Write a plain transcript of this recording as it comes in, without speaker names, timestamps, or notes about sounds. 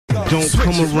Don't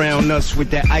come around us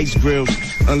with that ice grills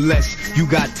unless you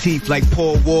got teeth like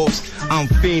Paul Walsh. I'm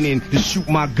fiending to shoot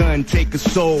my gun, take a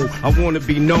soul. I wanna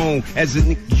be known as a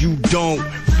nigga you don't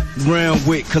round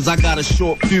with, cause I got a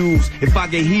short fuse. If I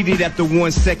get heated after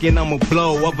 1 second, I'ma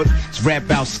blow. Others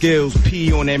rap out skills,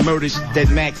 pee on that murder shit, that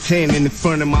Mac 10 in the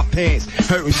front of my pants.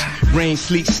 Hurting rain,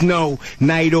 sleet, snow,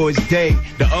 night or it's day.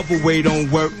 The other way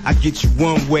don't work, I get you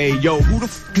one way. Yo, who the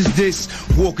fuck is this?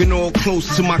 Walking all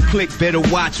close to my clique, better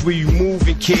watch where you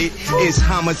moving, kid. It's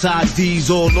homicide D's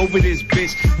all over this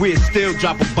bitch. We'll still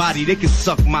drop a body, they can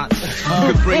suck my...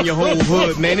 You can bring your whole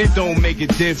hood, man, it don't make a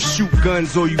diff. Shoot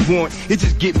guns all you want, it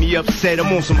just get me upset.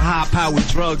 I'm on some high-powered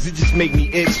drugs, it just make me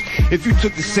itch. If you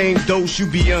took the same dose, you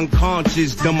be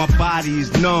unconscious. Then my body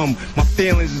is numb, my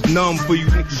feelings is numb. For you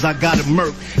niggas, I got a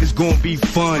murk, it's gonna be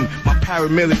fun. My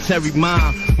paramilitary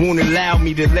mind won't allow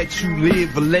me to let you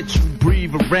live or let you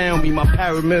breathe around me. My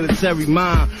paramilitary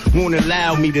mind won't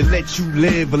allow me to let you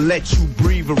live or let you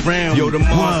breathe around me. Yo, the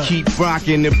Mobb keep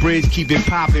rocking, the bridge keep it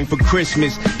popping for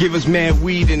Christmas. Give us mad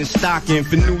weed in the stocking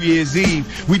for New Year's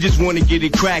Eve. We just wanna get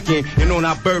it cracking, and on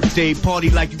our birthday party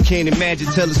like you can't imagine.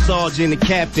 Tell the sergeant, the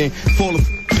captain, fall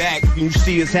back when you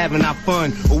see us having our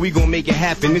fun, or we gon' make it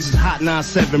happen. This is Hot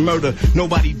 97 murder.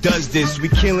 Nobody does this. We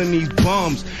killing these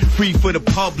bums, free for the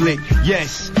public.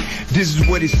 Yes, this is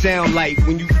what it sound like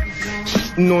when you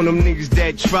shitting on them niggas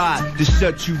that try to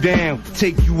shut you down,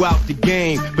 take you out the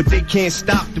game, but they can't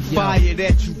stop the fire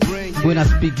that you bring. When I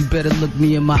speak, you better look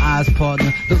me in my eyes,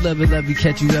 partner. Don't let me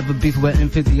catch you ever beef with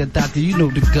M50 or doctor. You know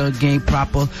the gun game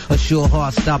proper, a sure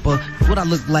heart stopper. What I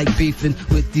look like beefing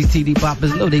with these TD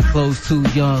boppers? No, they clothes too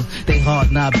young, they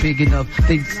heart not big enough.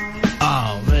 They,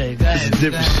 oh man, that's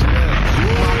different shit.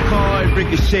 My car, it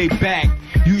ricochet back.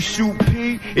 You shoot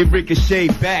P, it ricochet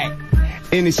back.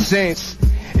 In a sense,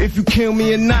 if you kill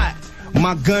me or not,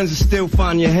 my guns will still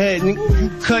find your head. You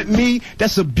cut me,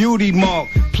 that's a beauty mark.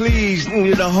 Please,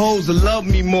 the hoes will love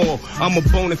me more. I'm a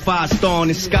bona fide star in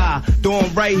the sky, though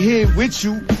I'm right here with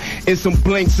you. In some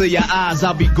blinks of your eyes,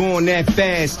 I'll be going that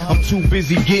fast. I'm too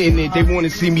busy getting it, they wanna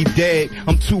see me dead.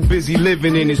 I'm too busy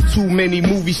living in, there's too many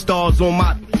movie stars on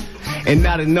my... and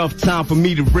not enough time for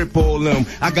me to rip all them.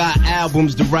 I got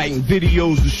albums to write and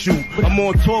videos to shoot. I'm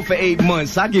on tour for 8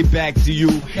 months, I get back to you.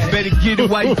 Better get it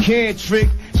while you can, trick.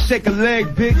 Shake a leg,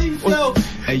 bitch.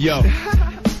 Hey, yo.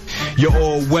 You're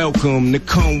all welcome to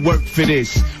come work for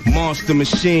this monster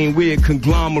machine. We're a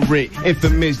conglomerate,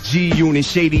 infamous G-Unit,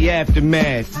 shady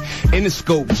aftermath. In the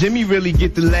scope, Jimmy really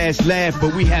get the last laugh,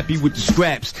 but we happy with the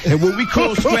scraps. And when we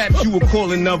call scraps, you will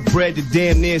call enough bread to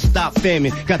damn near stop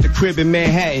famine. Got the crib in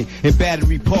Manhattan and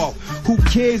Battery Park. Who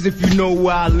cares if you know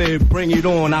where I live? Bring it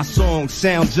on. Our songs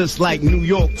sound just like New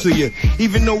York to you,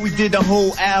 even though we did the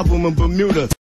whole album in Bermuda.